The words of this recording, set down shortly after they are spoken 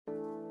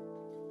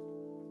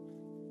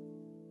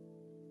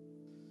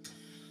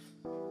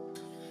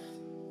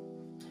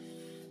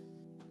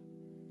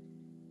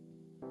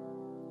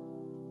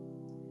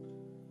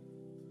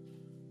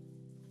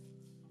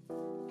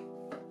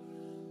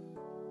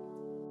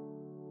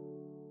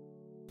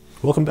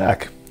Welcome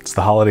back. It's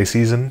the holiday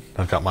season.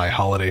 I've got my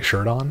holiday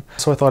shirt on,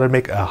 so I thought I'd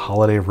make a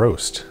holiday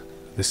roast.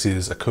 This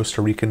is a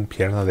Costa Rican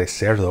pierna de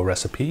cerdo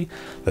recipe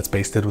that's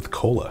basted with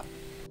cola.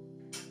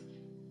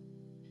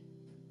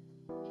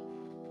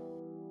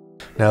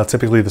 Now,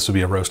 typically this would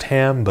be a roast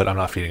ham, but I'm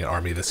not feeding an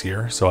army this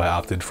year, so I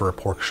opted for a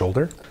pork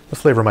shoulder. The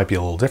flavor might be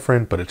a little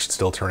different, but it should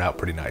still turn out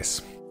pretty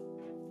nice.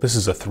 This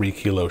is a 3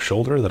 kilo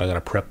shoulder that I'm going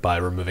to prep by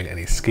removing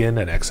any skin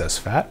and excess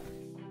fat.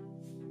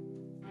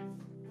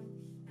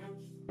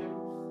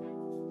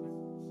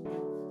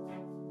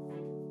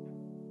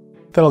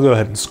 Then I'll go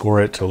ahead and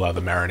score it to allow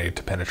the marinade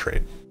to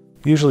penetrate.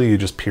 Usually you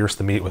just pierce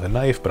the meat with a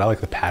knife, but I like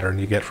the pattern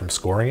you get from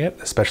scoring it,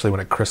 especially when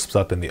it crisps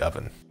up in the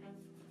oven.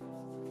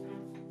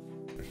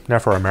 Now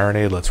for our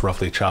marinade, let's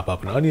roughly chop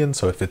up an onion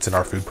so it fits in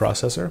our food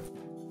processor.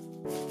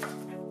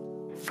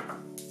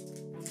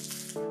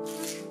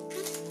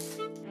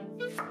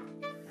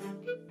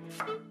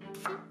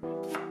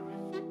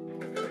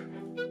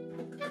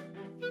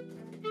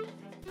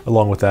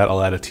 Along with that,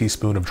 I'll add a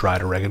teaspoon of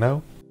dried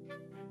oregano.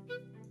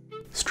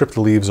 Strip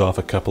the leaves off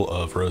a couple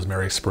of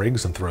rosemary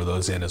sprigs and throw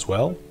those in as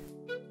well.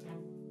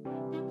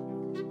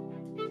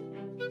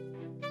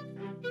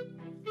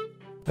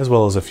 As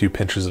well as a few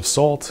pinches of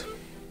salt,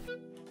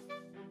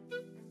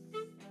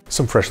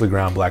 some freshly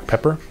ground black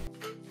pepper,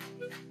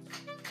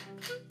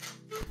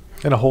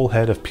 and a whole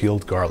head of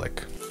peeled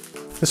garlic.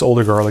 This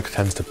older garlic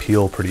tends to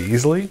peel pretty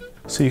easily,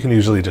 so you can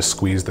usually just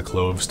squeeze the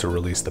cloves to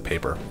release the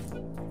paper.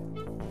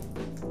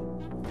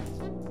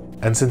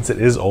 And since it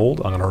is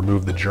old, I'm going to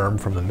remove the germ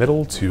from the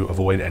middle to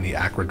avoid any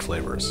acrid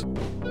flavors.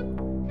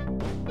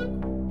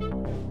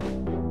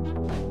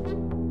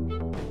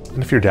 And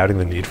if you're doubting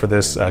the need for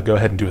this, go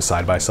ahead and do a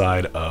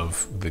side-by-side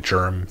of the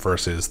germ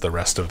versus the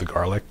rest of the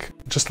garlic.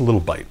 Just a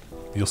little bite.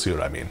 You'll see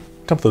what I mean.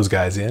 Dump those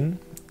guys in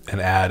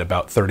and add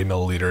about 30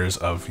 milliliters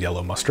of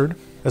yellow mustard,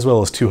 as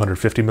well as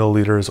 250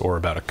 milliliters or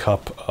about a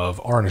cup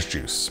of orange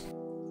juice.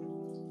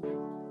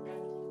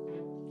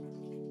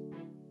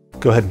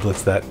 Go ahead and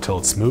blitz that until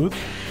it's smooth.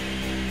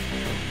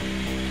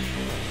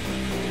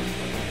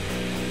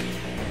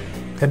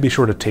 And be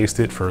sure to taste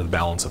it for the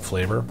balance of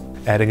flavor,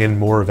 adding in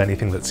more of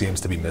anything that seems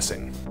to be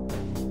missing.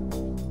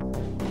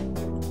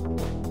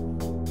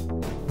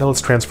 Now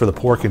let's transfer the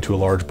pork into a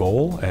large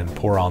bowl and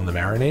pour on the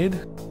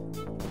marinade,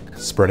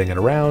 spreading it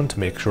around to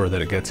make sure that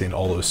it gets in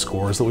all those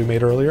scores that we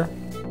made earlier.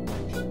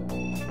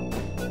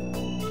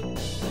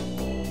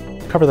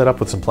 Cover that up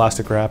with some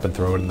plastic wrap and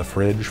throw it in the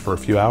fridge for a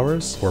few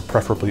hours, or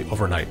preferably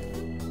overnight.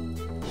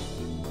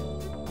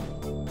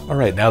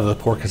 Alright, now that the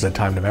pork has had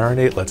time to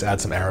marinate, let's add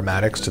some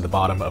aromatics to the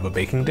bottom of a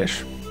baking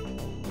dish.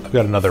 I've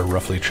got another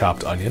roughly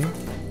chopped onion,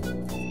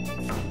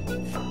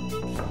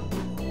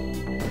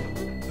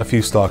 a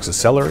few stalks of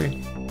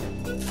celery,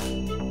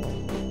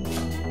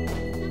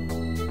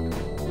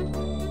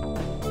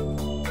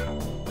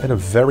 and a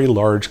very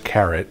large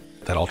carrot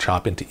that I'll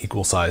chop into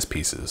equal size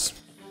pieces.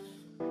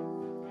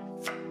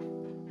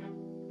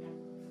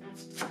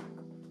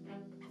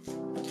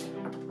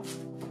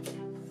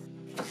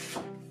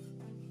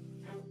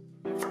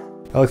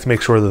 I like to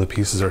make sure that the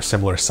pieces are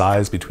similar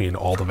size between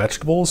all the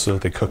vegetables so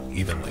that they cook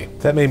evenly.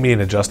 That may mean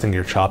adjusting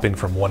your chopping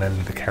from one end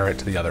of the carrot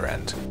to the other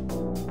end.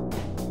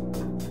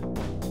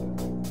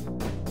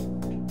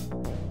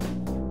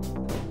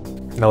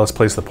 Now let's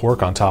place the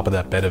pork on top of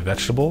that bed of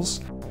vegetables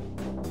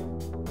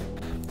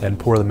and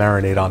pour the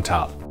marinade on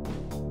top.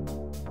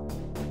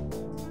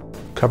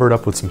 Cover it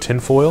up with some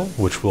tin foil,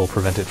 which will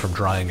prevent it from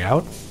drying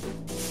out,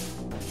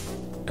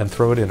 and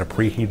throw it in a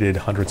preheated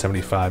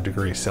 175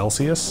 degrees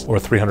Celsius or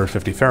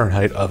 350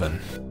 Fahrenheit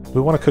oven.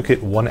 We want to cook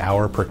it 1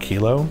 hour per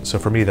kilo, so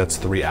for me that's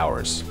 3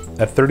 hours.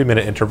 At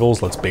 30-minute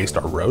intervals, let's baste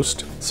our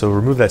roast. So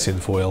remove that tin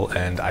foil,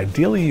 and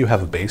ideally you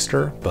have a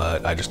baster,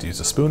 but I just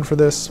use a spoon for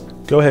this.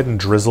 Go ahead and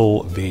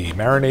drizzle the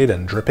marinade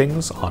and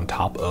drippings on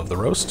top of the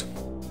roast.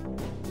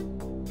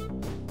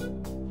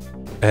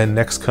 And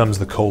next comes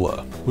the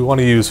cola. We want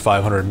to use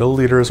 500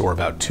 milliliters or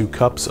about 2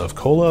 cups of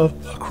cola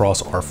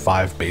across our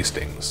 5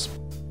 bastings.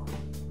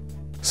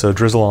 So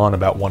drizzle on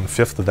about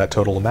 1/5 of that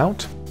total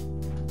amount,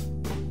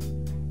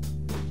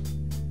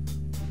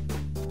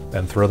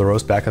 and throw the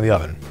roast back in the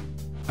oven.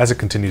 As it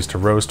continues to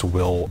roast,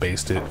 we'll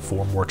baste it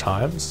 4 more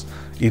times,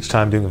 each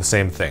time doing the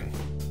same thing.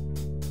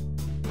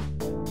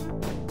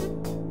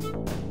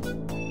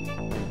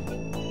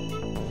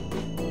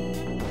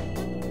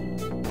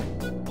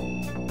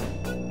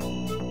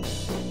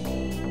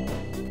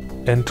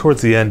 And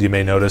towards the end, you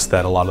may notice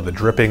that a lot of the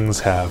drippings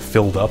have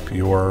filled up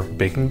your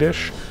baking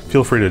dish.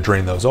 Feel free to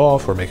drain those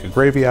off or make a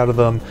gravy out of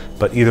them,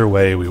 but either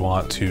way, we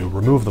want to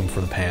remove them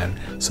from the pan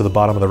so the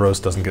bottom of the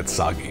roast doesn't get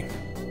soggy.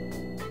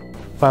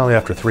 Finally,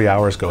 after 3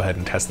 hours, go ahead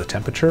and test the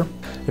temperature.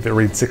 If it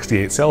reads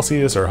 68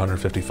 Celsius or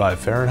 155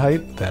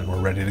 Fahrenheit, then we're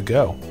ready to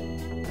go.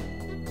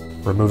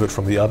 Remove it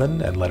from the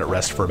oven and let it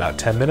rest for about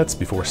 10 minutes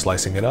before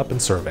slicing it up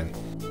and serving.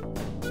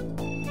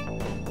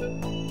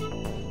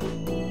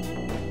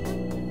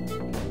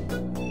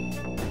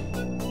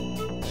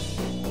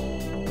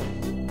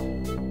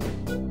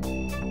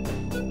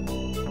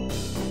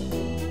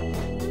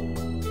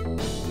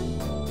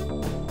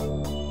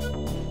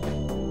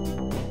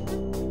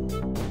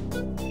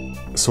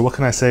 So what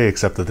can I say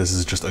except that this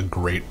is just a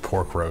great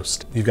pork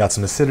roast. You've got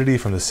some acidity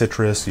from the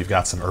citrus, you've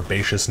got some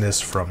herbaceousness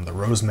from the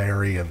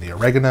rosemary and the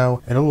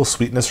oregano, and a little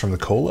sweetness from the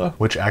cola,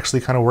 which actually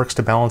kind of works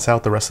to balance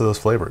out the rest of those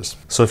flavors.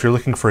 So if you're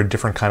looking for a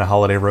different kind of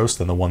holiday roast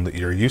than the one that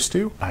you're used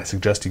to, I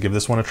suggest you give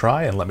this one a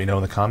try and let me know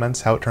in the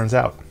comments how it turns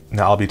out.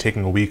 Now, I'll be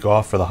taking a week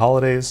off for the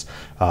holidays,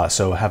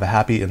 so have a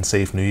happy and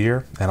safe new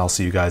year, and I'll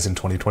see you guys in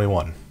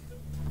 2021.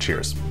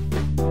 Cheers.